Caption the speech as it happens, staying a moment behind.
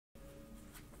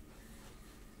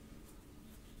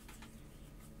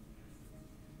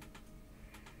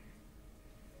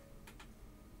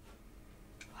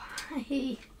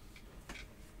Hey.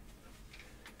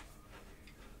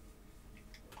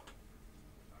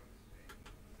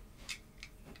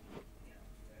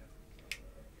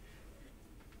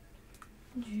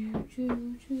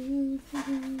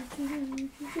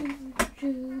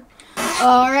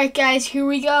 Alright guys, here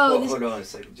we go. Oh, hold on a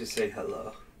second. Just say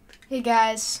hello. Hey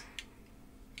guys.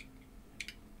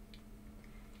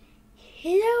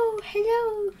 Hello,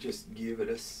 hello. Just give it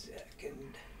a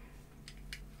second.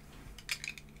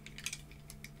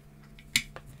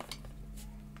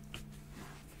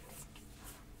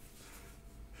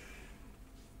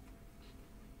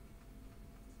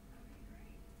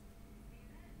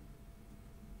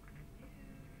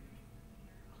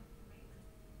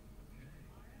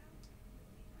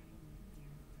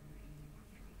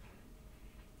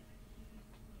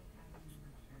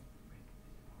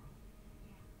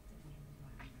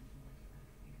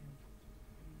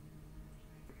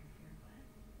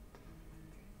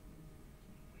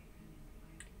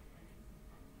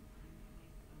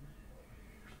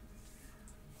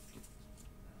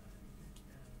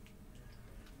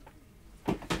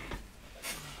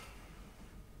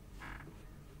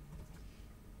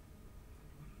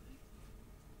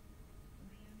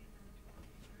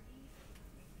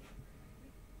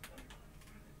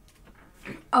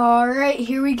 Alright,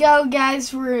 here we go,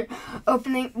 guys. We're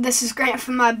opening. This is Grant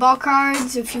from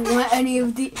MyBallcards. If you want any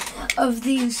of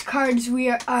these cards we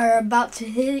are about to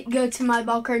hit, go to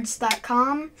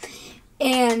MyBallcards.com.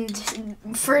 And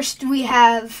first we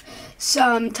have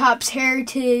some Topps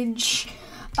Heritage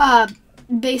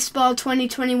Baseball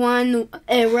 2021,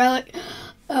 a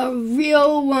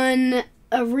real one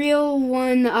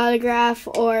autograph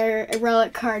or a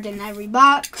relic card in every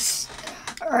box.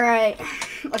 Alright,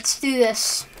 let's do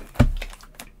this.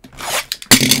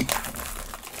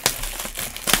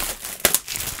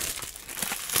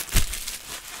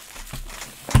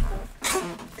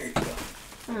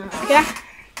 Okay.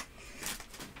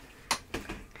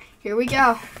 Here we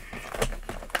go.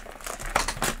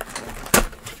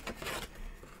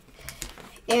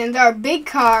 And our big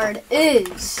card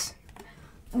is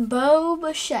Bo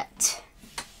Bichette.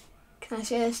 Can I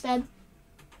say this, Dad?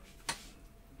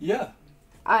 Yeah.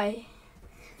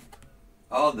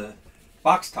 Oh, the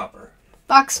box topper.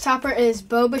 Box topper is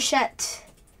Bo Bichette.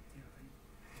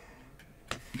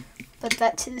 Put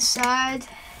that to the side.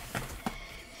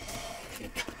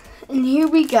 And here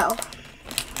we go.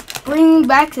 Bringing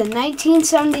back the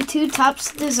 1972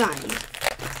 Topps design.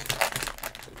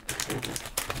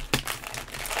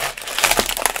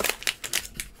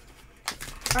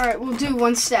 Alright, we'll do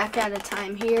one stack at a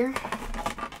time here.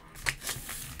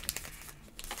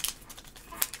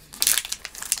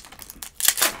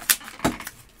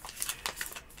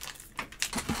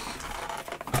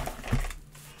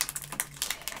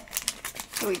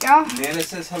 Here we go. Nana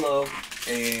says hello,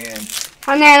 and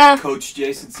Hi, Nana. Coach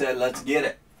Jason said, let's get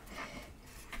it.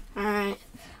 Alright,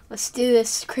 let's do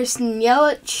this. Kristen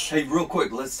Yelich. Hey, real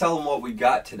quick, let's tell them what we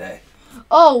got today.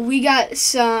 Oh, we got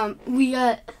this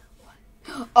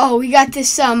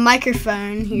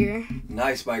microphone here.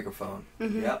 Nice microphone.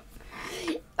 Mm-hmm. Yep.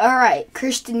 Alright,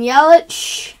 Kristen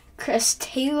Yelich, Chris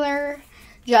Taylor,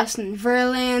 Justin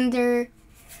Verlander,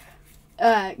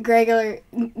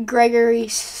 Gregory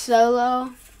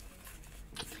Solo,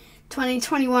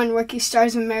 2021 Rookie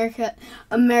Stars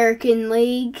American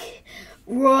League,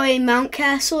 Roy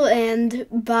Mountcastle, and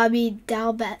Bobby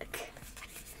Dalbec.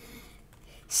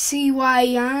 Cy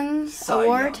Young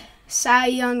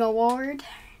Award.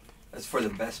 That's for the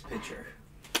best pitcher.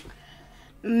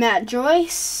 Matt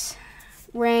Joyce,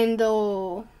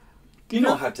 Randall. You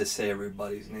don't have to say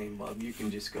everybody's name, Bob. You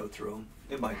can just go through them.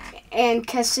 It might. And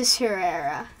Cassis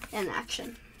Herrera in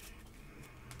action.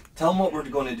 Tell them what we're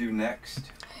going to do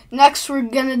next. Next, we're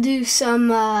gonna do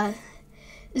some.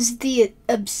 Is the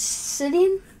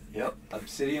Obsidian? Yep,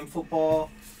 Obsidian football,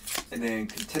 and then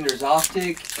Contenders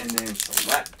Optic, and then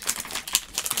Select.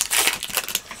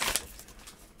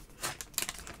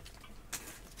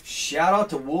 Shout out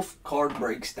to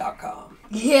WolfCardBreaks.com.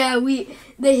 Yeah,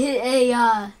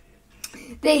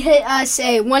 they hit us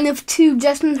a 1 of 2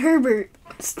 Justin Herbert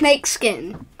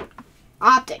snakeskin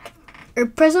optic or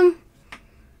prism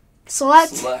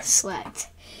select.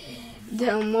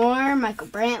 Dylan Moore, Michael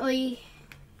Brantley,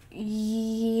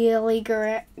 Yeli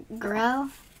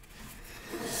Gurriel,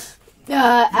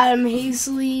 Adam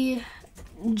Hazley,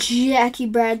 Jackie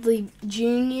Bradley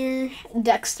Jr.,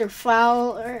 Dexter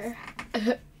Fowler,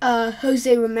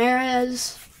 Jose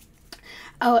Ramirez,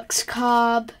 Alex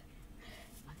Cobb,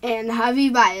 and Javi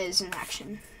Baez in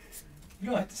action.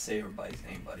 You don't have to say everybody's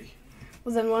name, buddy.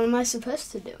 Well, then what am I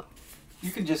supposed to do?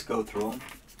 You can just go through them.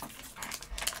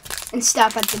 And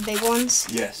stop at the big ones.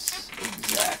 Yes,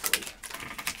 exactly.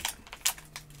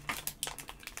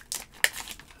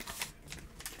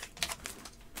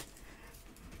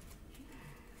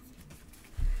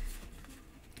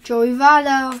 Joey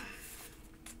Votto.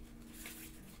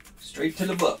 Straight to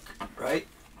the book, right?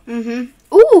 Mm-hmm.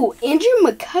 Ooh, Andrew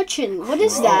McCutcheon. What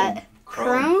is that?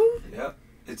 Chrome? Yep.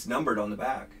 It's numbered on the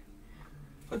back.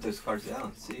 Put those cards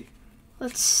down. See.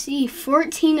 Let's see.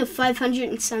 14 of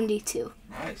 572.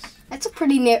 Nice. That's a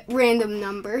pretty random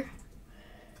number.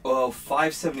 Well,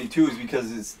 572 is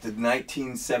because it's the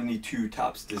 1972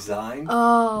 Topps design.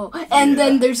 Oh, and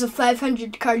then there's a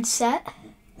 500 card set.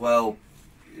 Well,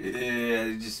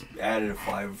 it just added a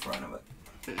 5 in front of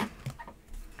it.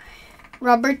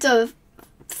 Roberto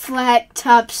Flack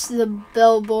tops the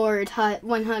Billboard Hot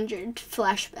 100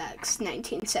 Flashbacks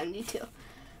 1972.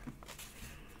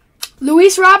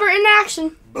 Luis Robert in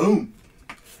action. Boom.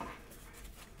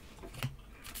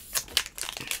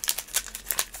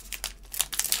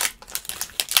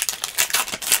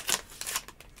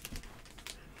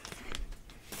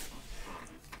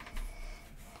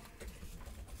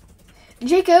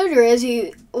 Jake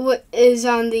Odorizzi is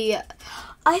on the...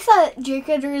 I thought Jake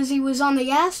Odorizzi was on the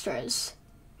Astros.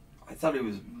 I thought he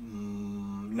was...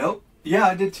 nope. Yeah,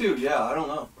 I did too. Yeah, I don't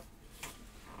know.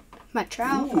 My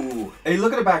Trout. Ooh. Hey,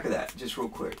 look at the back of that, just real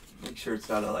quick. Make sure it's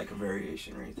not a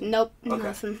variation or anything. Nope, Okay.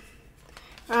 nothing.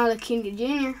 Ronald Acuna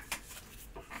Jr.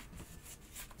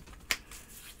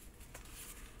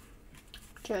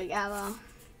 Joey Gallo.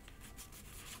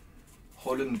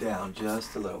 Hold him down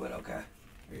just a little bit, okay?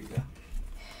 There you go.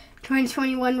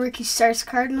 2021 Rookie Stars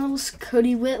Cardinals,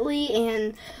 Cody Whitley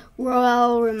and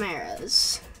Roel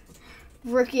Ramirez.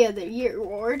 Rookie of the Year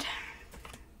award.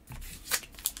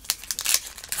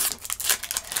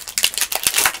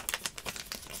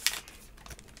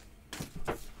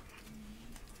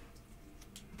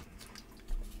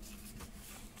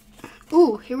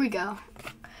 Ooh, here we go.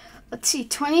 Let's see,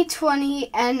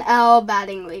 2020 NL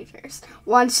batting leaders.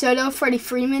 Juan Soto, Freddie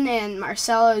Freeman, and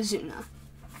Marcelo Ozuna.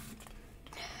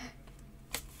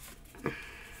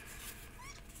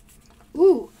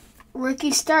 Ooh,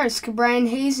 rookie stars, Brian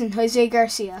Hayes and Jose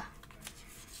Garcia.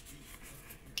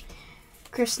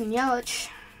 Kristen Yelich.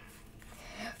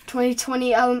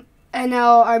 2020 NL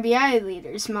RBI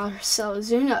leaders, Marcelo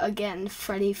Ozuna again,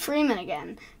 Freddie Freeman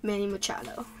again, Manny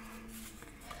Machado.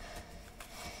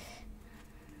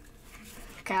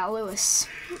 Kyle Lewis.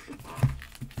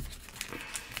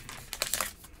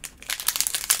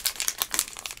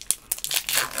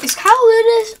 Is Kyle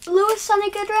Lewis any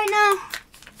good right now?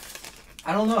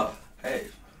 I don't know. Hey,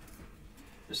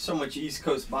 there's so much East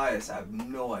Coast bias, I have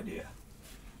no idea.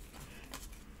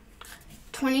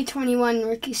 2021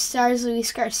 rookie stars,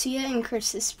 Luis Garcia and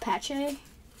Chris Pache.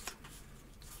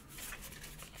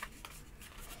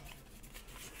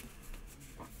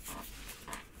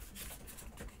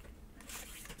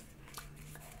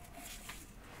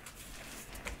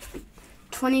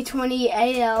 (2020)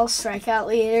 AL strikeout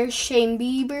leaders, Shane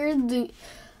Bieber,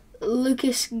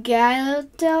 Lucas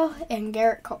Giolito, and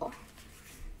Garrett Cole.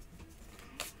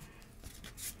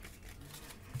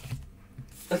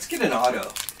 Let's get an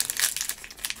auto.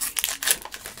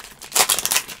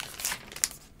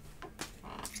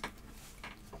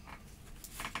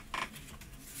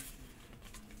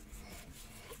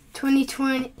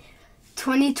 (2020)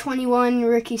 2021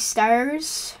 rookie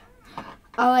stars,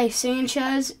 Ale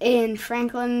Sanchez and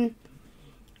Franklin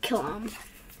Killam.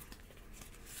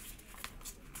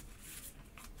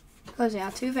 Jose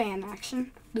Altuve in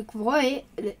action. Luke Voigt,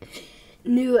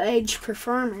 New Age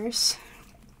Performers.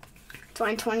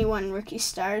 2021 rookie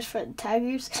stars for the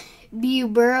Tigers, B.U.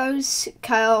 Burrows,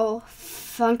 Kyle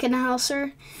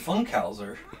Funkenhauser.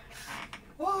 Funkhauser?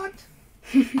 What?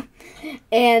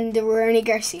 And Rooney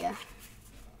Garcia.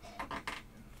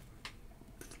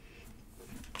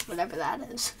 Whatever that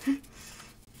is.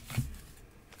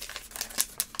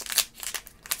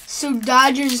 So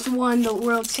Dodgers won the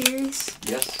World Series?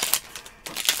 Yes.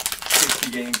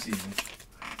 60 game season.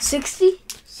 60?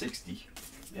 60.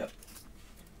 Yep.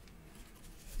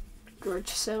 George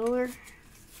Siller.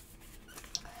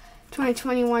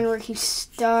 2021 rookie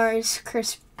stars,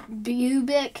 Chris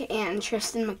Bubic and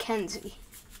Tristan McKenzie.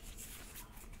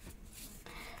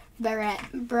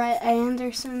 Brett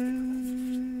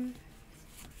Anderson.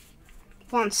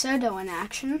 Juan Soto in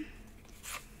action.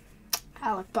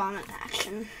 Alec Bohm in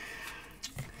action.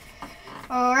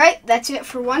 Alright, that's it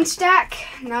for one stack.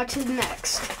 Now to the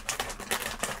next.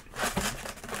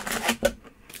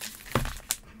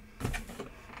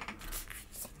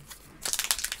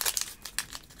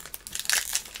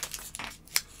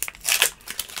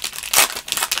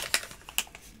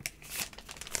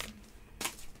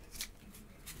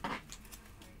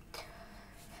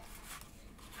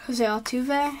 Jose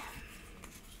Altuve.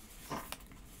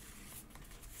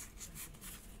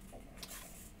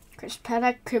 Chris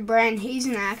Paddock, Brian Hayes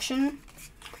in action.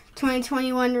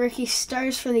 2021 rookie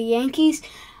stars for the Yankees,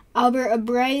 Albert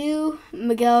Abreu,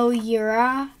 Miguel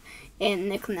Ura, and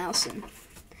Nick Nelson.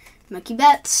 Mookie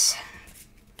Betts.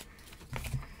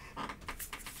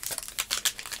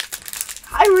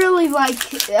 I really like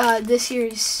this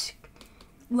year's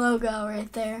logo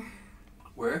right there.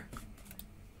 Where?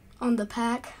 On the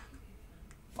pack.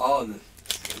 Oh,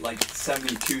 the like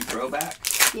 72 throwback?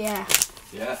 Yeah.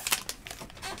 Yeah.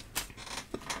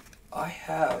 I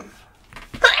have.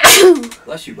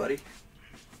 Bless you, buddy.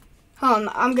 Hold on,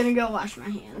 I'm gonna go wash my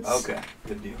hands. Okay,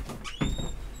 good deal.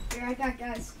 Be right back,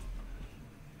 guys.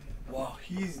 While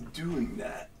he's doing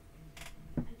that,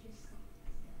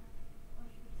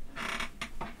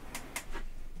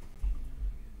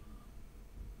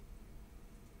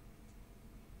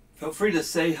 feel free to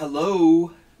say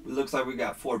hello. It looks like we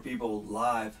got 4 people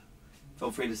live.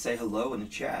 Feel free to say hello in the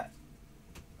chat.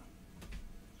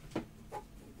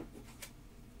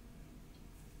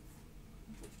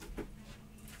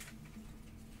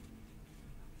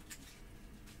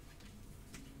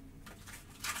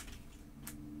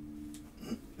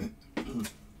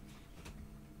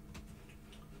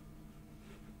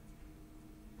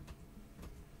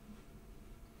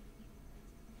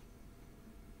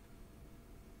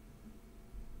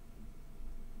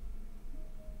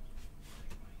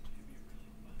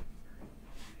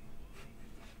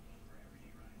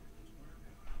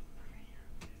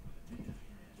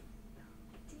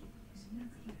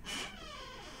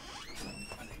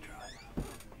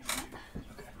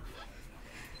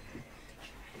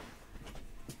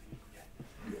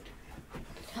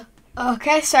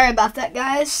 Okay, sorry about that,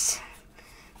 guys.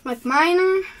 Mike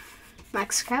Minor,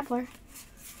 Max Kepler.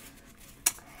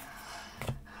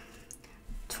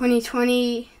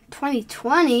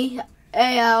 2020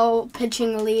 AL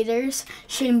pitching leaders: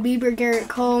 Shane Bieber, Garrett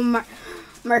Cole,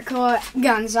 Marco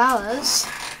Gonzalez,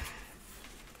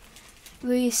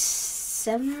 Luis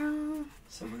Severino,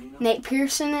 Nate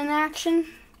Pearson in action.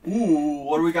 Ooh,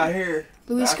 what do we got here?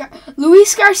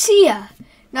 Luis Garcia.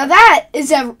 Now that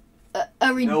is a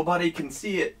nobody can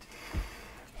see it.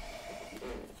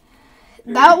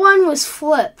 That one was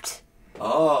flipped.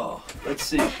 Oh, let's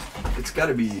see. It's got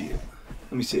to be.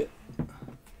 Let me see it.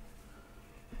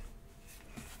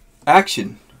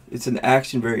 Action. It's an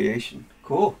action variation.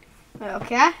 Cool.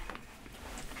 Okay.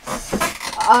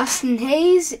 Austin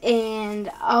Hayes and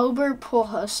Albert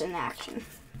Pujols in action.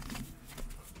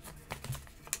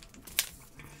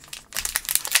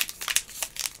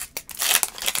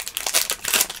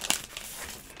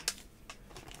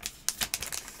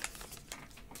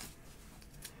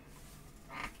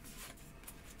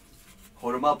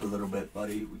 Hold him up a little bit,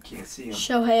 buddy. We can't see him.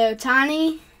 Shohei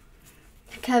Ohtani,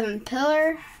 Kevin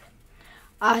Pillar,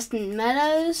 Austin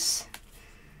Meadows,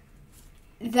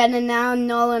 then and now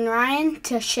Nolan Ryan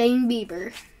to Shane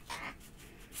Bieber.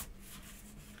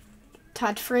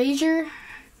 Todd Frazier,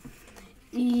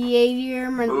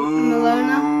 Yadier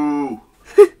Molina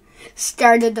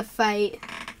started the fight.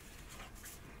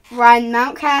 Ryan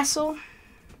Mountcastle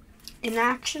in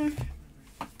action.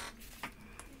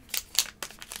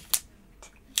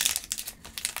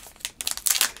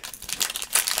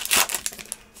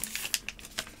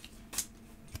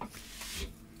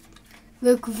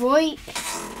 Luke Voigt,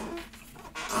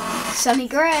 Sonny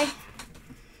Gray,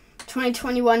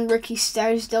 2021 rookie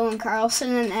stars Dylan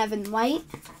Carlson and Evan White.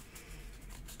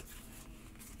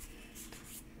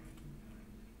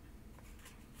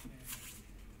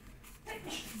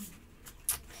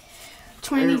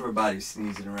 Everybody's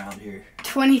sneezing around here.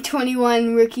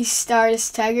 2021 rookie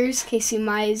stars Tigers, Casey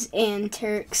Mize and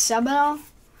Tarek Sabal,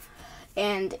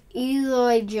 and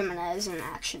Eloy Jimenez in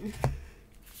action.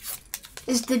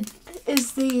 Is the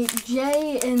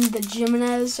J in the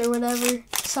Jimenez or whatever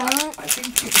silent? I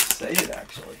think you can say it,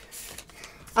 actually.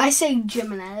 I say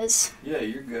Jimenez. Yeah,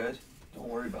 you're good. Don't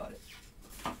worry about it.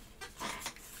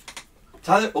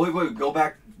 Tyler, wait, go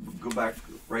back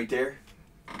right there.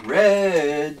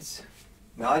 Reds,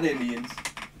 not Indians.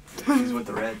 He's with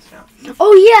the Reds now.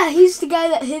 Oh yeah, he's the guy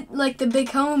that hit like the big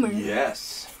homer.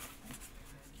 Yes.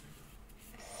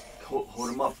 Hold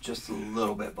him up just a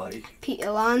little bit, buddy. Pete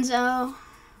Alonso.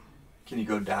 Can you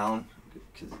go down?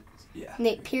 Yeah.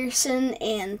 Nate Pearson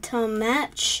and Tom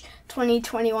Match,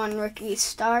 2021 rookie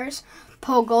stars.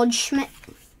 Paul Goldschmidt,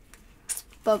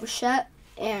 Bo Bichette,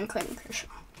 and Clayton Kershaw.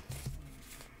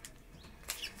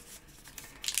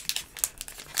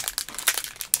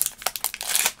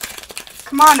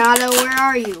 Come on, Otto, where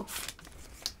are you?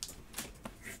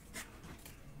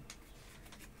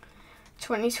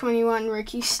 2021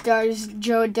 rookie stars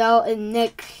Joe Adele and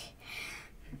Nick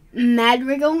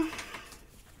Madrigal.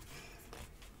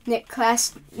 Nick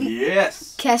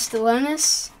Castellanos.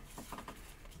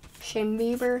 Shane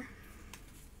Bieber.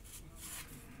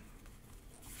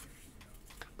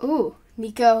 Ooh,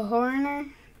 Nico Horner.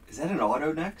 Is that an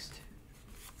auto next?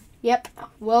 Yep,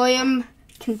 William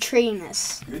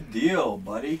Contreras. Good deal,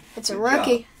 buddy. It's a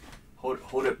rookie.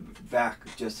 Hold it back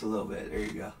just a little bit. There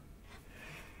you go.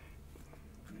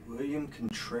 William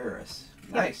Contreras.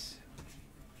 Nice.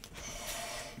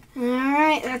 All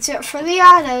right, that's it for the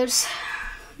autos.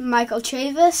 Michael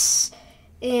Chavis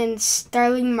and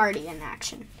Starling Marty in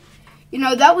action. You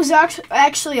know, that was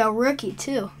actually a rookie,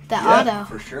 too, that auto.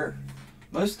 For sure.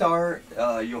 Most are,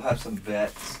 you'll have some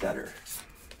vets that are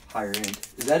higher end.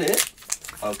 Is that it?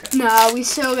 Okay. No, we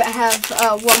still have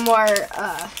one more.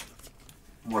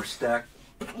 More stack?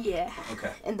 Yeah.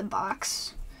 Okay. In the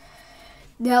box.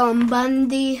 Dylan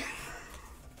Bundy.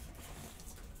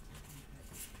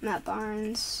 Matt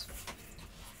Barnes.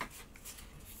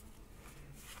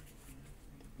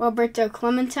 Roberto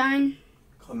Clemente.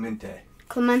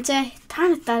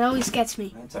 Darn it, that always gets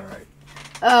me. That's all right.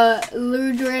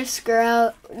 Lourdes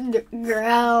Gurriel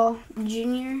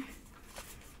Jr.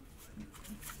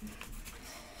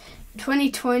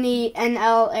 2020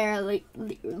 NL Air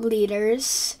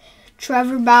leaders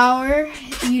Trevor Bauer,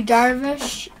 Yu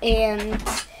Darvish, and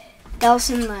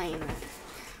Delson Lane.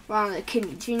 Ronald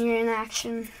Acuña Jr. in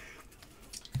action.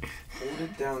 Hold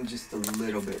it down just a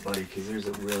little bit, buddy, because there's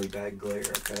a really bad glare,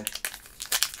 okay?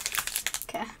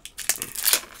 Okay.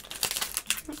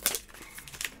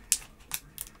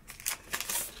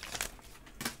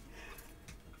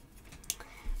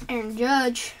 Aaron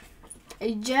Judge,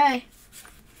 AJ,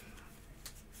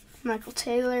 Michael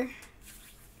Taylor,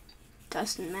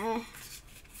 Dustin May,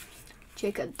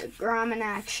 Jacob deGrom in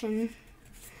action,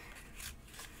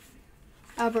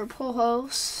 Albert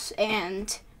Pujols,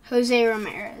 and Jose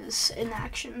Ramirez in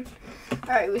action. All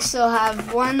right, we still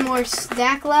have one more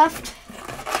stack left.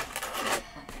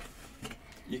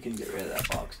 You can get rid of that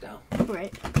box now.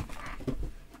 Right.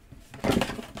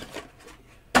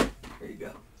 There you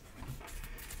go.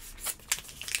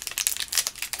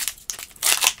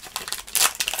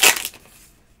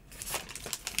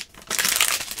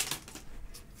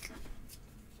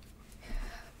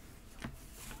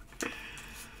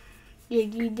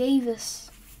 Iggy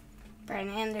Davis, Brian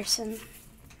Anderson,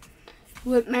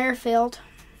 Whit Merrifield,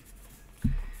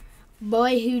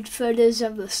 Boyhood Photos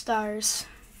of the Stars.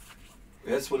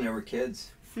 That's when they were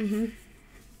kids. Mm-hmm.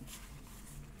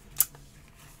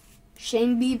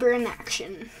 Shane Bieber in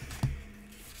action.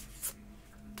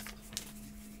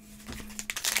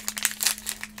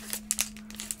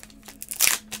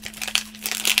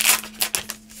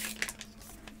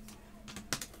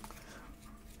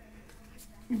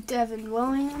 Devin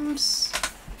Williams.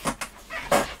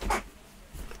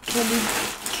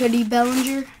 Cody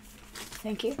Bellinger.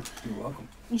 Thank you. You're welcome.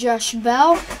 Josh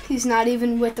Bell. He's not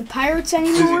even with the Pirates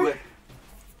anymore. Who's he with?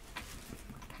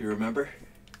 You remember?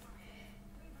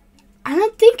 I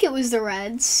don't think it was the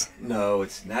Reds. No,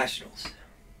 it's Nationals.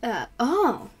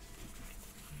 Oh.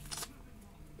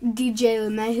 DJ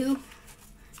LeMahieu.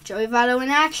 Joey Votto in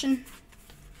action.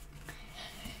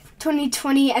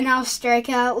 2020 NL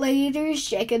strikeout leaders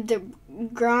Jacob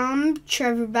deGrom,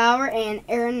 Trevor Bauer, and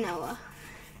Aaron Nola.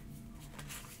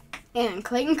 And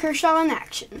Clayton Kershaw in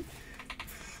action.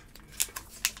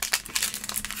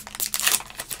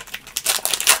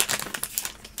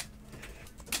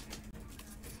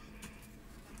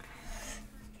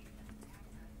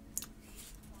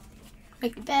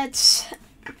 Mickey Betts,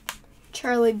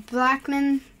 Charlie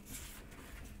Blackmon,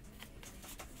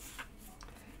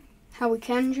 Howie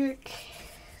Kendrick,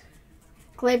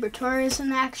 Gleyber Torres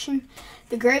in action,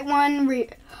 the great one,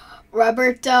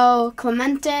 Roberto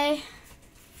Clemente,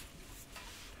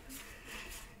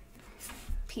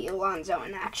 Pete Alonso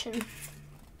in action.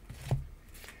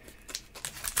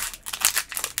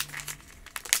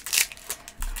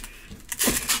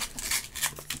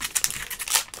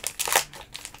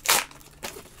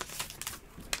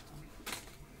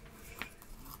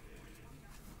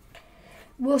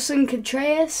 Wilson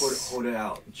Contreras. Hold it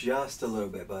out just a little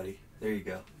bit, buddy. There you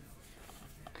go.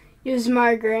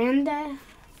 Yusmar Granda.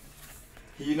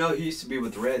 You know, he used to be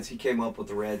with the Reds. He came up with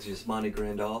the Reds, Yasmani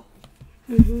Grandal.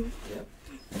 Mm-hmm. Yep.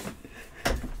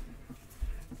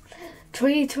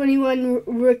 2021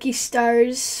 rookie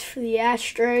stars for the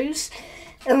Astros.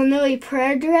 Illinois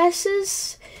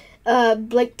Padres.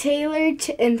 Blake Taylor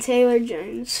and Taylor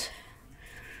Jones.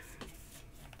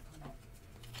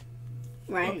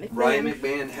 Ryan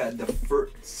McMahon had the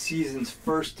season's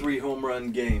first 3 home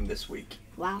run game this week.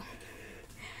 Wow.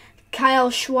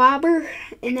 Kyle Schwarber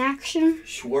in action.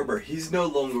 Schwarber, he's no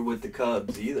longer with the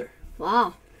Cubs either.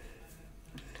 Wow.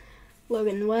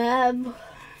 Logan Webb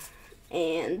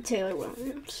and Taylor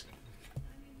Williams.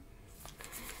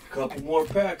 Couple more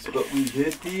packs, but we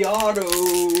hit the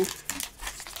auto.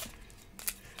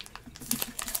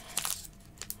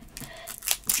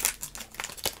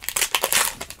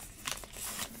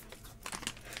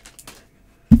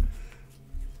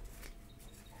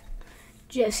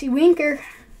 Jesse Winker.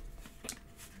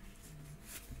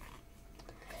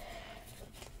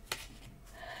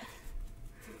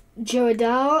 Joe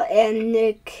Adell and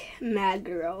Nick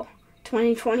Madrigal.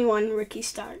 2021 Rookie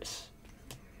Stars.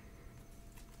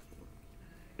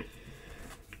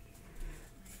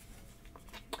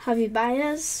 Javi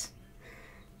Baez.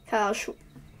 Kyle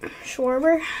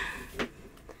Schwarber.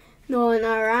 Nolan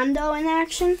Arenado in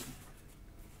action.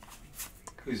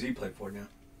 Who's he play for now?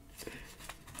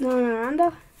 Nolan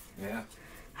Arenado? Yeah.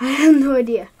 I have no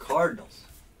idea. Cardinals.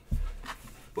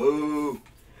 Boo.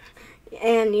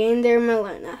 And Yander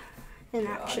Molina in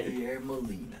action. Yander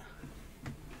Molina.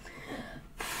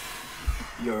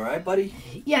 You alright, buddy?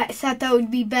 Yeah, I thought that would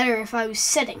be better if I was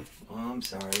sitting. Oh, I'm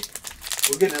sorry.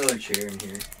 We'll get another chair in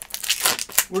here.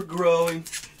 We're growing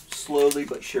slowly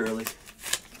but surely.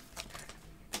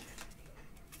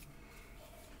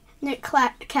 Nick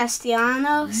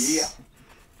Castellanos. Yeah.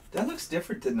 That looks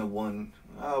different than the one.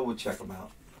 Oh, we'll check them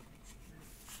out.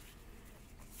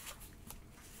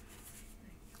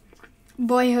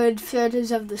 Boyhood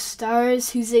Photos of the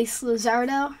Stars. Jose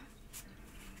Luzardo.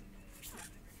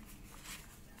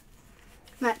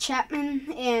 Matt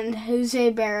Chapman and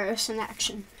Jose Barros in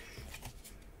action.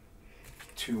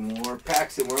 2 more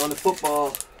packs and we're on the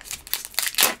football.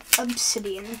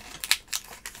 Obsidian.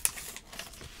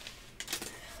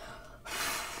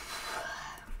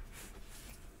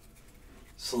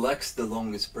 Select's the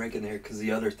longest break in there because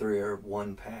the other 3 are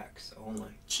 1 packs only.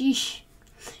 Sheesh.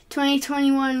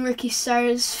 2021 Rookie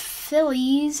Stars,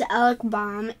 Phillies, Alec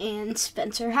Baum, and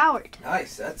Spencer Howard.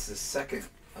 Nice. That's the second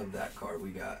of that card we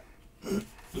got.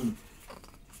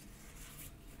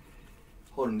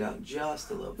 Hold him down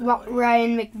just a little bit.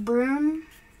 Ryan McBroom,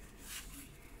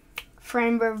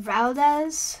 Framber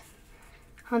Valdez,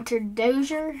 Hunter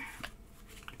Dozier,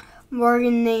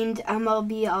 Morgan named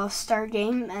MLB All-Star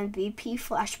Game MVP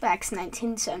Flashbacks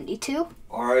 1972.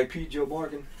 R.I.P. Joe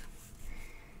Morgan.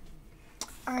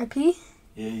 R.I.P.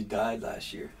 Yeah, he died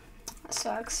last year. That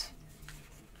sucks.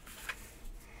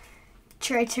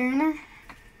 Trey Turner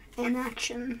in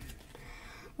action.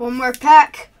 1 more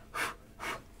pack.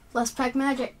 Last pack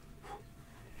magic.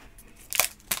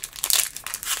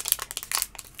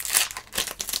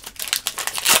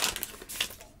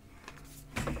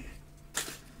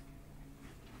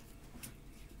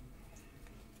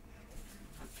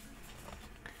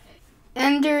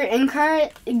 Ender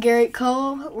Inkart, Garrett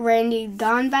Cole, Randy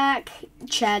Donback,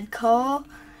 Chad Cole,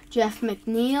 Jeff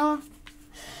McNeil.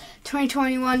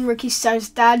 2021 Rookie Stars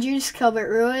Dodgers, Kelbert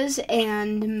Ruiz,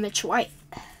 and Mitch White.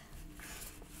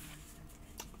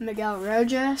 Miguel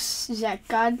Rojas, Zach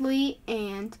Godley,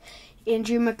 and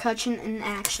Andrew McCutcheon in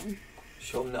action.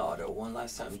 Show him the auto one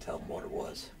last time and tell him what it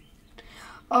was.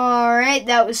 Alright,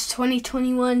 that was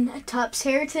 2021 Topps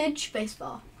Heritage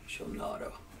Baseball. Show him the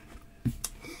auto.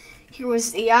 Here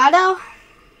was the auto.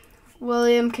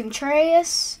 William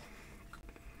Contreras.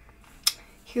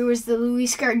 Here was the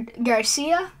Luis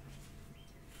Garcia.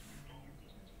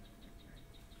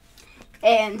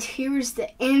 And here was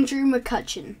the Andrew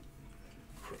McCutcheon.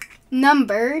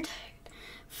 Numbered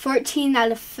 14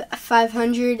 out of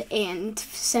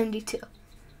 572.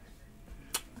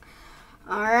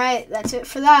 Alright, that's it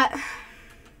for that.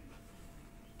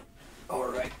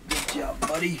 Alright, good job,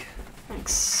 buddy.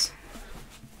 Thanks.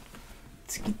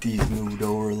 Let's get these moved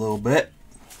over a little bit.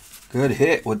 Good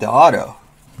hit with the auto.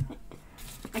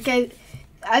 Okay,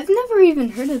 I've never even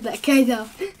heard of that guy though.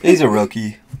 He's a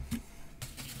rookie.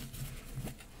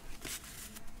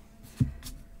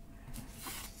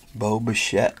 Bo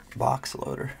Bichette box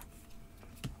loader.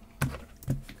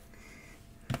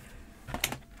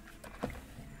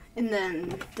 And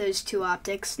then those 2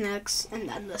 optics next, and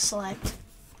then the select.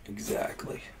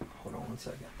 Exactly. Hold on 1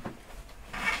 second.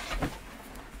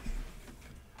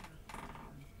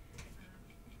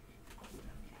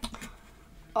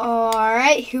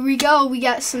 Alright, here we go. We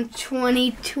got some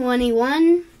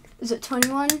 2021. Is it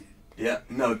 21? Yeah,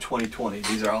 no, 2020.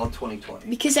 These are all 2020.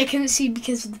 Because I couldn't see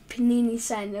because of the Panini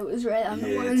sign that was right on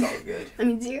the one. It's all good. I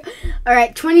mean, 0.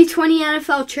 Alright, 2020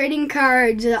 NFL trading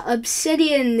cards.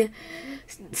 Obsidian,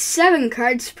 7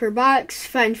 cards per box.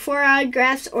 Find 4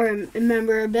 autographs or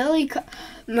memorabilia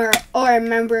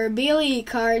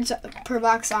cards per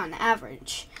box on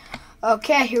average.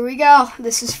 Okay, here we go.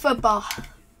 This is football.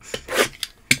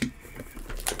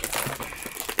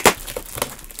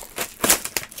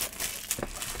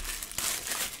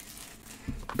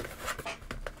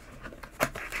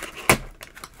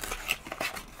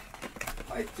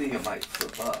 I think it might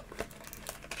flip up.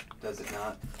 Does it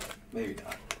not? Maybe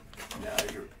not. No,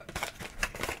 you're...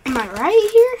 Am I right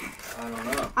here? I don't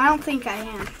know. I don't think I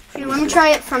am. Here, let me try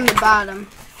it from the bottom.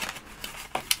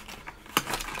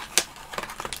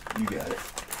 You got it.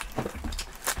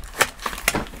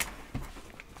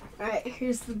 Alright,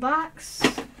 here's the box.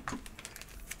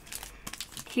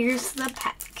 Here's the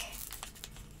pack.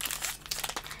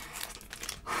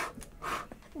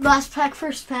 Last pack,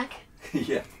 first pack.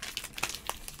 Yeah.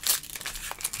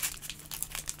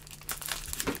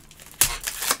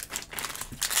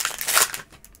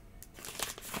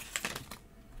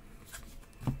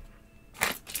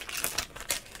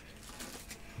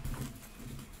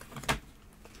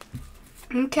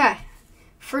 Okay,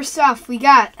 first off, we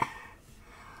got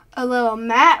a little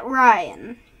Matt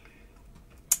Ryan.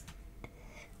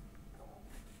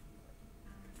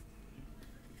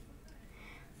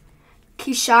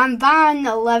 Keyshawn Vaughn,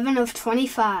 11 of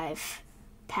 25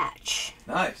 patch.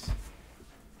 Nice.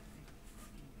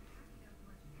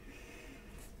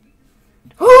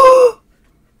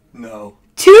 No.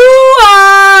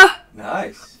 Tua!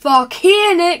 Nice.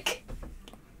 Volcanic.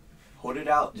 Hold it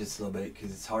out just a little bit because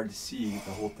it's hard to see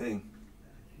the whole thing.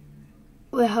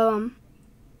 With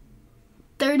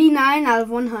 39 out of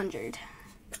 100.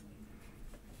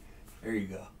 There you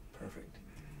go. Perfect.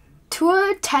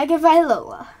 Tua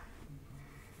Tagovailoa.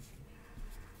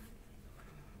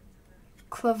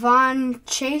 Clavon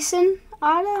Chasen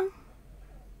auto.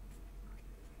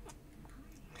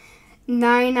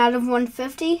 9 out of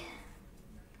 150.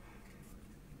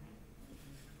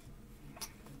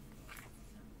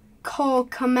 Cole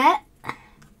Kmet.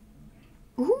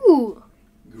 Ooh.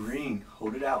 Green.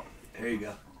 Hold it out. There you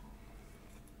go.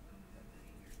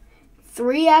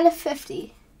 3 out of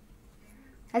 50.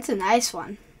 That's a nice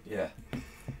one. Yeah.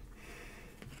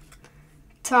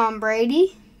 Tom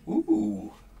Brady.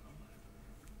 Ooh.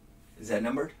 Is that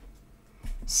numbered?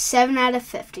 7 out of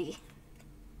 50.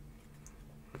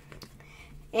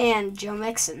 And Joe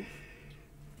Mixon.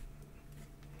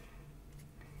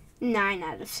 9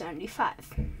 out of 75.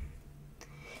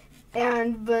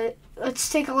 But let's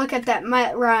take a look at that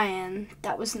Matt Ryan.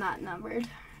 That was not numbered.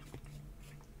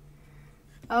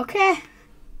 Okay.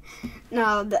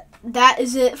 Now that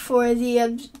is it for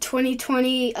the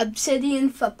 2020 Obsidian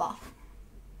football.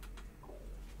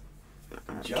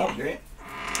 Good job, Grant.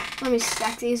 Let me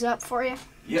stack these up for you.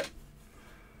 Yep.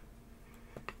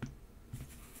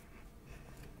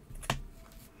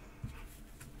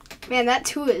 Man, that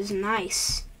too is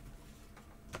nice.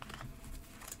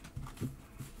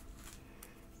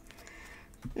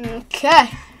 Okay.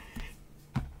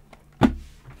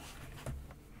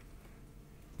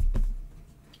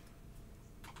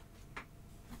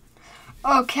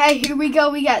 Okay, here we go.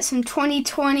 We got some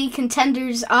 2020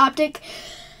 Contenders Optic.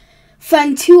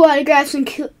 Found 2 autographs,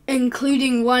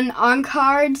 including 1 on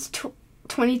cards.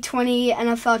 2020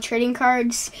 NFL trading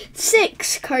cards.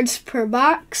 6 cards per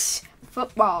box.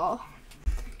 Football.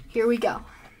 Here we go.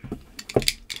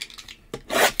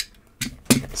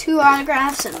 2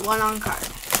 autographs and 1 on card.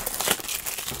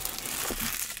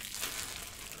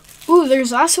 Ooh,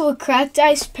 there's also a cracked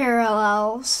ice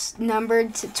parallels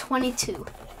numbered to 22.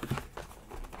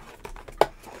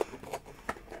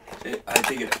 I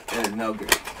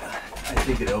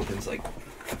think it opens like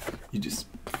you just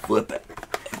flip it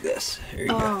like this. Here you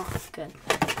go. Oh, good.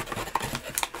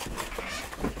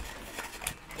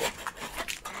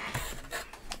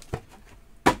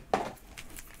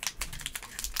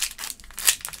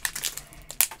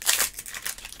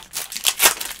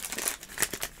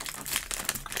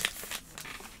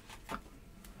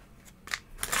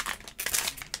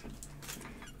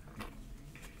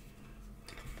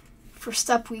 First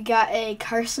up, we got a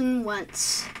Carson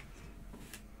Wentz.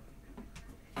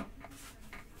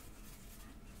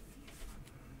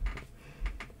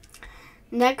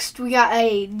 Next, we got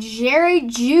a Jerry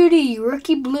Jeudy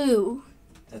Rookie Blue.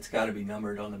 That's got to be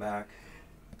numbered on the back.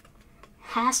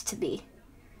 Has to be.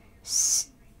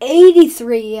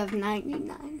 83 of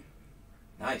 99.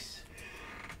 Nice.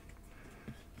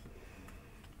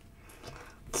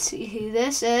 Let's see who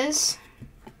this is.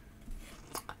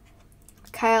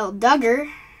 Kyle Duggar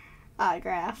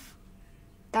autograph.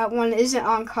 That one isn't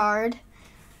on card.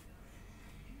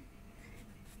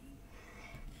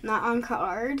 Not on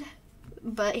card.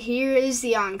 But here is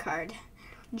the on card.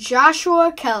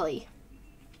 Joshua Kelly.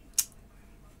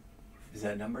 Is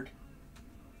that numbered?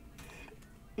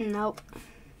 Nope.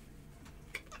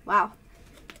 Wow.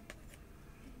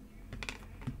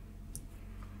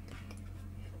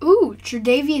 Ooh,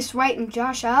 Tre'Davious White and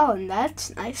Josh Allen.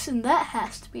 That's nice, and that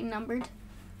has to be numbered.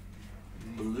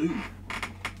 Blue.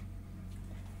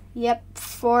 Yep,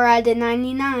 4 out of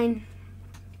 99.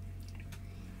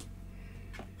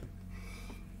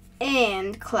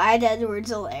 And Clyde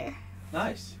Edwards-Helaire.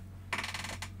 Nice.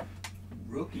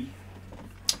 Rookie.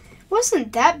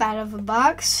 Wasn't that bad of a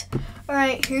box. All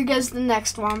right, here goes the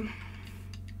next one.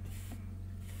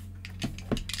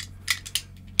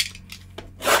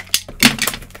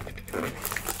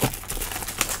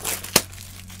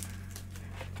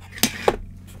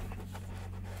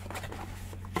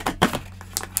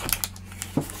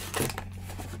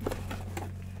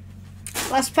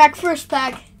 Last pack, first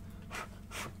pack.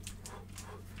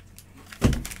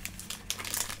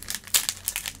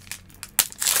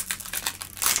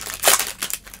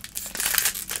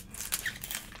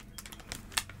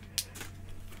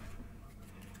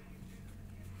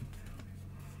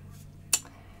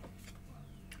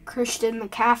 Christian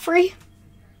McCaffrey.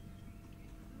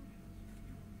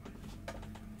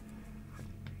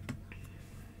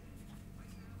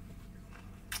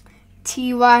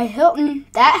 T.Y. Hilton.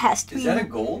 That has to be. Is that a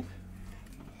gold?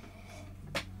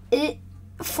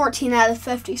 14 out of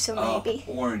 50, so maybe.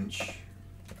 Orange.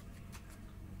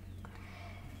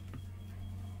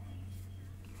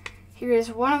 Here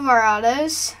is one of our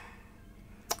autos.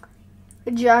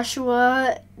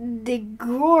 Joshua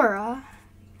DeGora.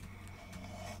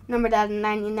 Numbered out of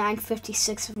 99,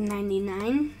 56 of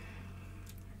 99.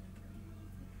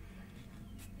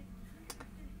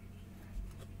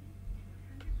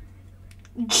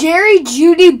 Jerry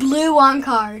Jeudy blue on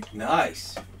card.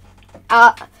 Nice.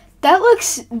 That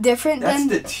looks different That's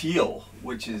than... the teal,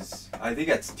 which is... I think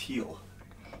that's teal.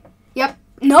 Yep.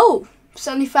 No.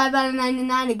 75 out of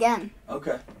 99 again.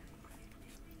 Okay.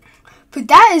 But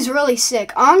that is really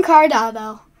sick. On card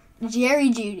auto. Jerry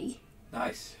Jeudy.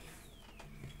 Nice.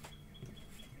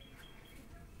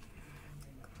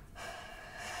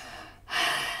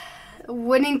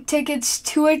 Winning tickets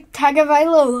to a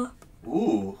Tagovailoa.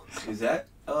 Ooh. Is that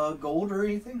gold or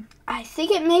anything? I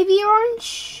think it may be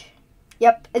orange.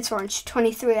 Yep, it's orange.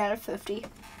 23 out of 50.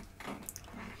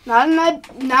 Not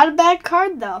a bad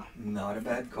card, though. Not a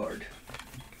bad card.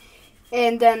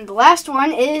 And then the last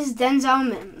one is Denzel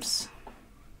Mims.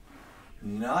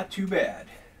 Not too bad.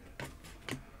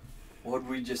 What did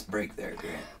we just break there,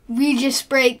 Grant? We just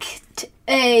broke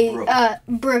a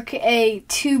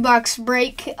 2-box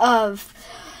break of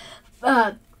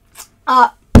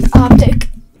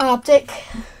optic.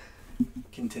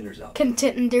 Contenders out.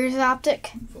 Contenders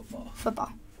optic.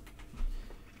 Football.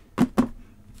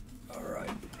 All right.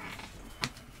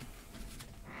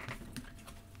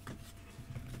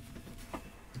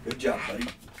 Good job, buddy.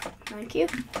 Thank you.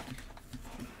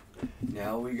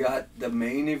 Now we got the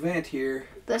main event here.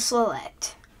 The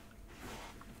select.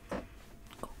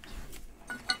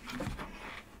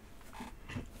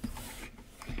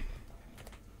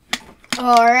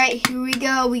 All right, here we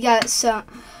go. We got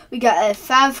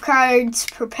 5 cards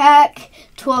per pack,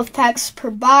 12 packs per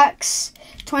box,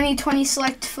 2020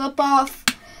 select football,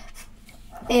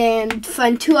 and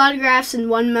find 2 autographs and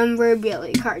 1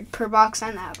 memorabilia card per box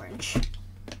on average.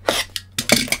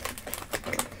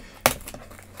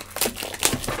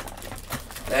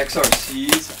 The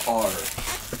XRCs are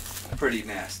pretty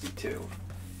nasty too.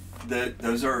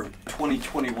 Those are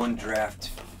 2021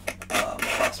 draft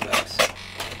prospects.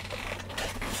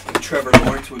 Trevor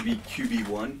Lawrence would be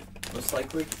QB1, most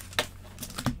likely.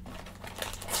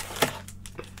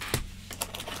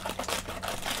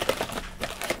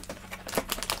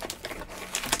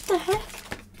 What the heck?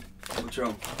 What's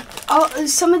wrong? Oh,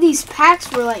 some of these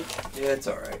packs were like Yeah, it's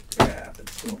alright. It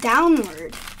happens.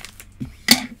 downward.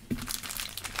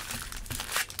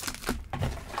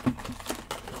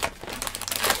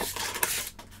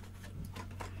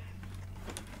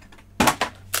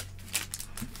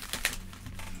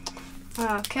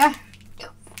 Okay.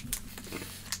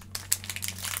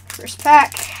 First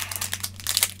pack.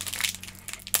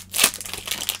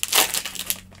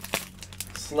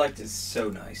 Select is so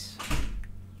nice.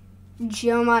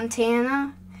 Joe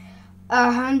Montana.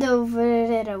 Hondo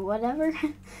whatever.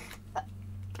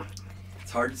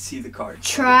 It's hard to see the card.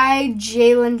 Try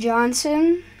Jalen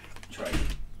Johnson.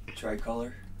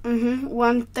 Tricolor.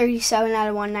 137 out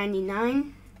of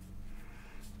 199.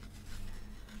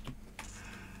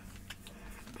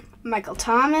 Michael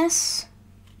Thomas.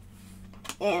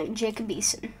 And Jacob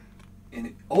Eason.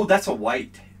 Oh, that's a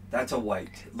white. That's a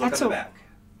white. Look on the back.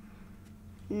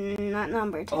 Not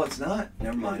numbered. Oh, it's not?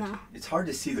 Never mind. No. It's hard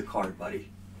to see the card, buddy.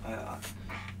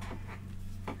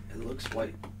 It looks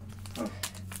white. Huh.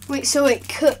 Wait, so it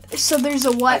could. So there's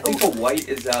a white. I think a white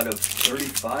is out of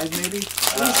 35, maybe.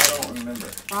 I don't remember.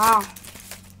 Wow.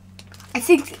 I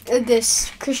think this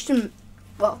Christian.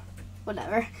 Well,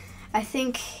 whatever. I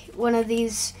think one of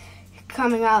these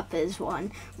coming up is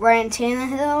one. Ryan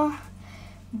Tannehill,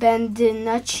 Ben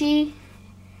DiNucci.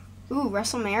 Ooh,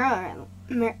 Russell Maryland.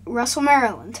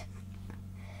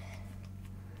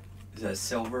 Is that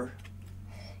silver?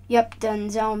 Yep,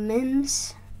 Denzel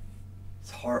Mims.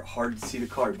 It's hard to see the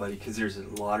card, buddy, because there's a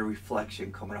lot of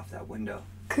reflection coming off that window.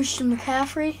 Christian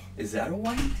McCaffrey. Is that a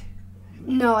white?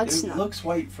 No, it's not. It looks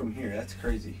white from here. That's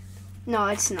crazy. No,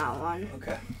 it's not one.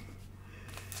 Okay.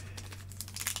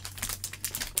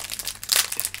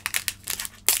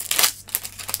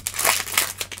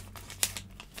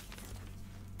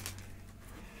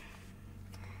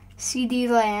 CD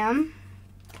Lamb,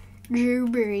 Drew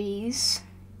Brees.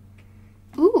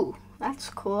 Ooh, that's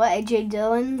cool. AJ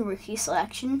Dillon, rookie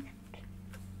selection.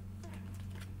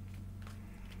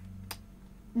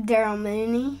 Daryl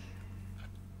Mooney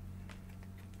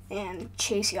and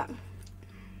Chase Young.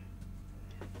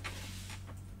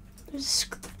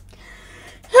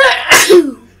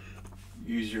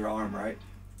 Use your arm, right?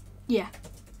 Yeah.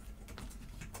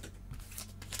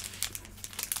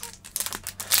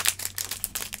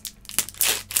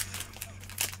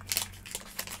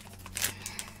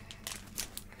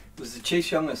 Was the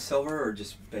Chase Young a silver or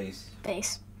just base?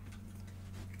 Base.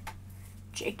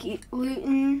 Jake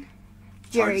Luton.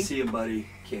 Hard to see him, buddy.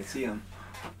 Can't see him.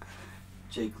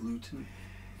 Jake Luton.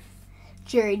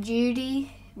 Jerry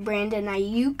Judy. Brandon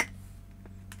Ayuk.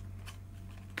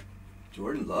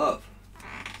 Jordan Love.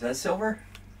 Is that silver?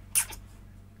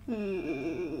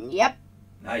 Yep.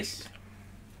 Nice.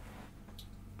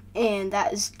 And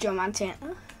that is Joe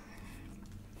Montana.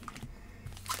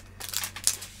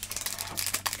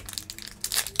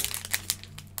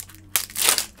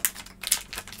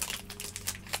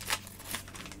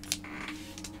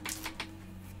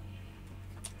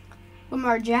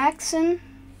 Lamar Jackson,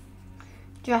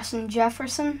 Justin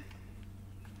Jefferson,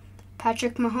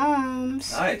 Patrick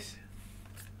Mahomes. Nice.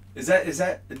 Is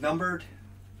that numbered?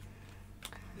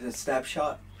 Is that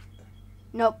snapshot?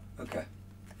 Nope. Okay.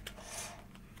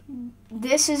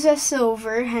 This is a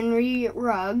silver, Henry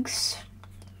Ruggs.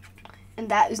 And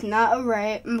that is not a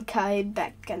right, Mekhi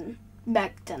Becton.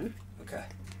 Okay.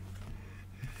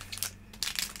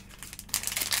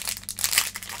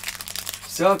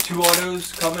 Still have 2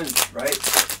 autos coming, right?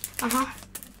 Uh-huh.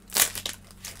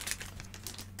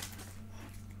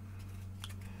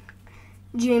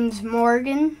 James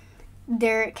Morgan,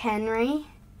 Derrick Henry.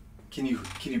 Can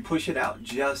you push it out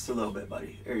just a little bit,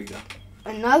 buddy? There you go.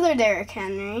 Another Derrick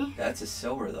Henry. That's a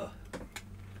silver, though.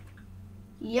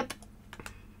 Yep.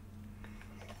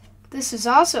 This is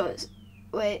also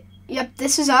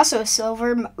this is also a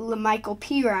silver, Michael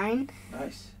Pirine.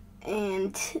 Nice.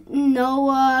 And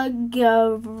Noah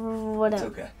whatever. It's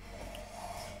okay.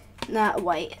 Not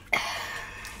white.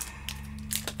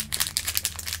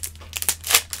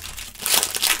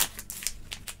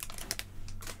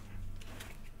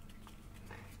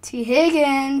 T.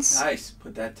 Higgins. Nice.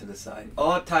 Put that to the side.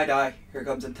 Oh, tie-dye. Here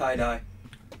comes a tie-dye.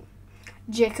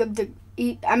 Jacob V.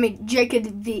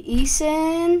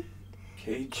 Eason.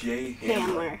 KJ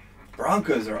Hamler.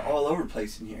 Broncos are all over the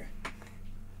place in here.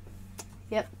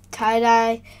 Yep.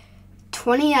 Tie-dye.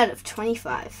 20 out of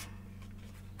 25.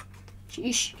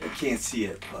 Sheesh. I can't see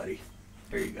it, buddy.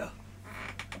 There you go.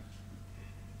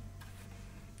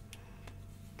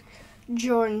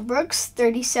 Jordan Brooks.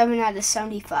 37 out of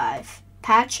 75.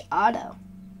 Patch auto.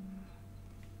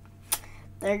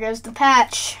 There goes the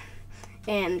patch.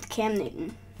 And Cam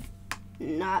Newton.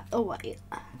 Not a white.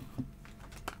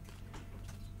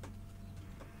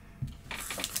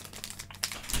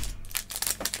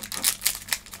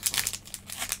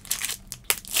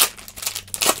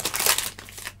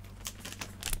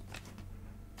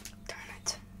 Darn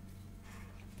it.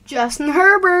 Justin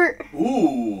Herbert.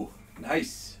 Ooh,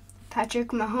 nice. Patrick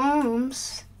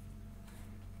Mahomes.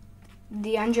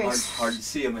 Hard to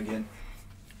see him again.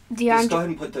 Just go ahead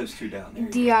and put those 2 down there.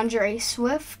 DeAndre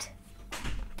Swift.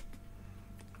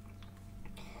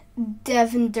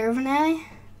 Devin Duvernay.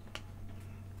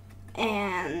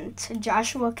 And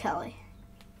Joshua Kelly.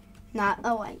 Not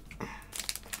a white.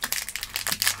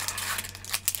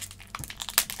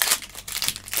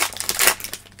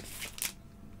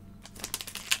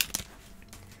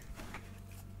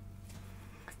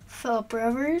 Phillip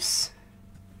Rivers.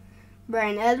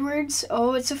 Brian Edwards.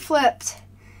 Oh, it's a flipped.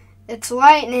 It's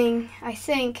lightning, I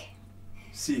think.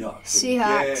 Seahawks.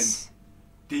 Again.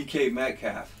 DK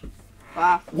Metcalf.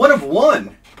 Wow. 1 of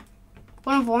 1.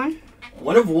 1 of 1?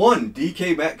 1 of 1.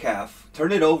 DK Metcalf.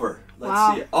 Turn it over.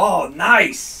 Let's see it. Oh,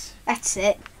 nice. That's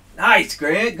it. Nice,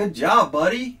 Grant. Good job,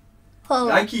 buddy. Hold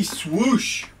on. Nike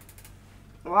swoosh.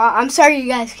 Well, I'm sorry you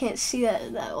guys can't see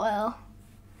that well.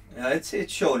 Yeah, it's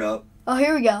showing up. Oh,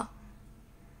 here we go.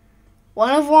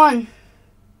 1 of 1.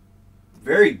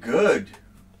 Very good.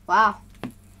 Wow.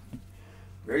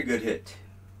 Very good hit.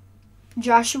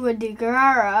 Joshua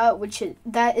DeGuara,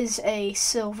 that is a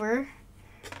silver.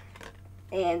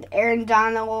 And Aaron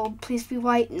Donald, please be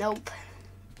white. Nope.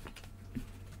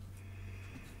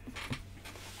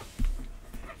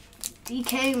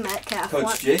 DK Metcalf.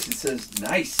 Coach Jason says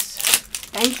nice.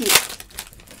 Thank you.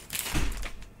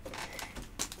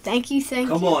 Thank you.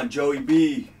 Come on, Joey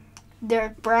B.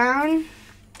 Derek Brown.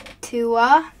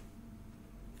 Tua.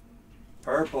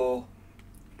 Purple.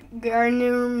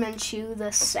 Gardner Minshew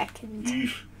the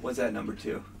second. What's that number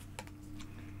 2?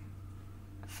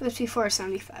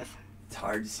 54.75. It's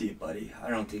hard to see it, buddy. I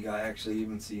don't think I actually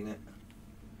even seen it.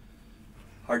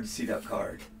 Hard to see that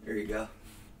card. There you go.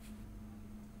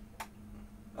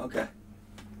 Okay.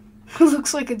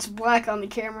 Looks like it's black on the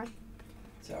camera.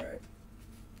 It's alright.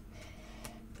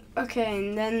 Okay,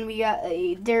 and then we got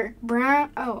a Derek Brown.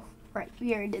 Oh, right.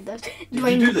 We already did those. Did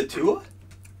you do the Tua?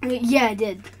 Yeah, I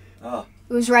did. Oh.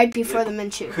 It was right before the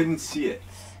Minshew. Couldn't see it.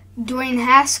 Dwayne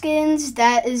Haskins,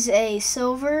 that is a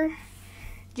silver.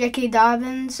 J.K.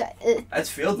 Dobbins. That's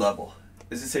field level.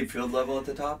 Does it say field level at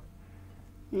the top?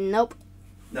 Nope.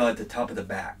 No, at the top of the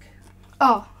back.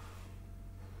 Oh.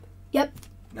 Yep.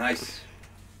 Nice.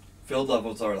 Field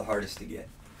levels are the hardest to get.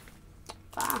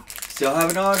 Wow. Still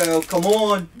have an auto. Come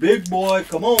on. Big boy.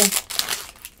 Come on.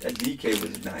 That DK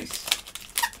was nice.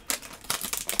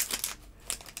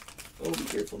 Oh, be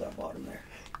careful that bottom there.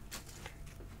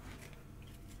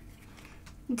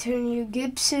 Antonio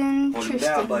Gibson. Hold him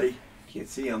down, buddy. Can't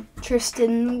see him.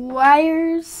 Tristan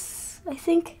Wires, I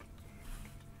think.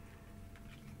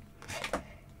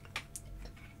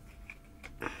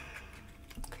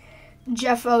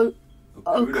 Jeff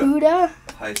Okuda.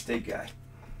 High state guy.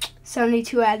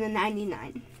 72 out of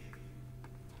 99.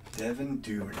 Devin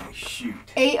Duvernay. Shoot.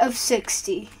 8 of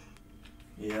 60.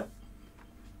 Yep.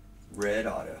 Red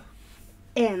auto.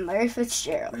 And Larry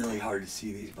Fitzgerald. Really hard to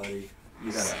see these, buddy.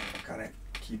 You gotta kind of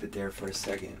keep it there for a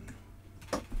second.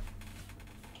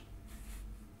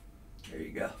 There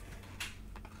you go.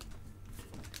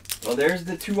 Well, there's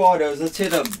the 2 autos. Let's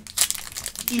hit a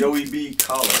Joey B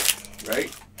collar,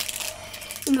 right?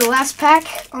 In the last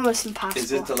pack, almost impossible.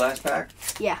 Is it the last pack?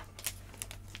 Yeah.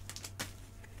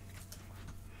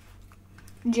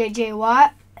 J.J.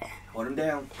 Watt. Hold him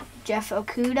down. Jeff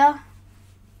Okuda.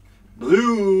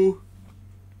 Blue.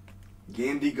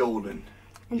 Gandy Golden.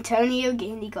 Antonio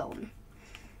Gandy Golden.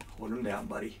 Hold him down,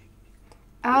 buddy.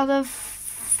 40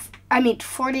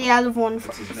 out of 149.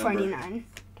 149.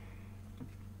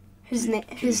 His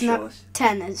number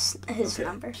 10 is his okay.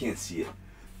 number. Can't see it.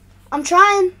 I'm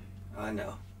trying. I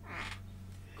know.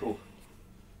 Cool.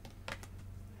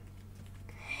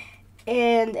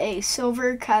 And a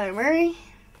silver Kyler Murray.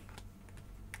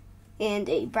 And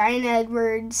a Bryan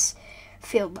Edwards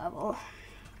field level.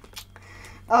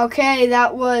 Okay,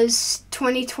 that was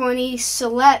 2020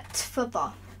 Select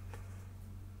Football.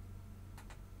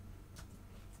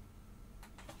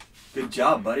 Good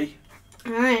job, buddy.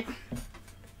 All right.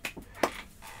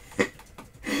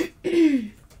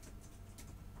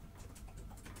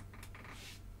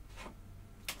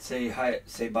 Say hi.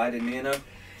 Say bye to Nana.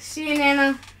 See you,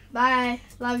 Nana. Bye.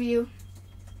 Love you.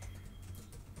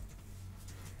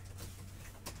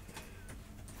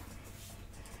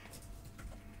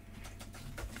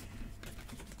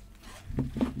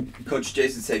 Coach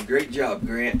Jason said, "Great job,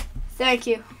 Grant." Thank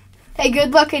you. Hey,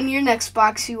 good luck in your next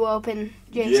box you open,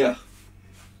 Jason. Yeah.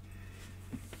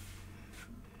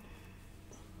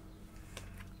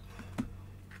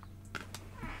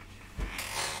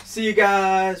 See you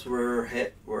guys.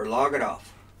 We're logging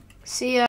off. See ya.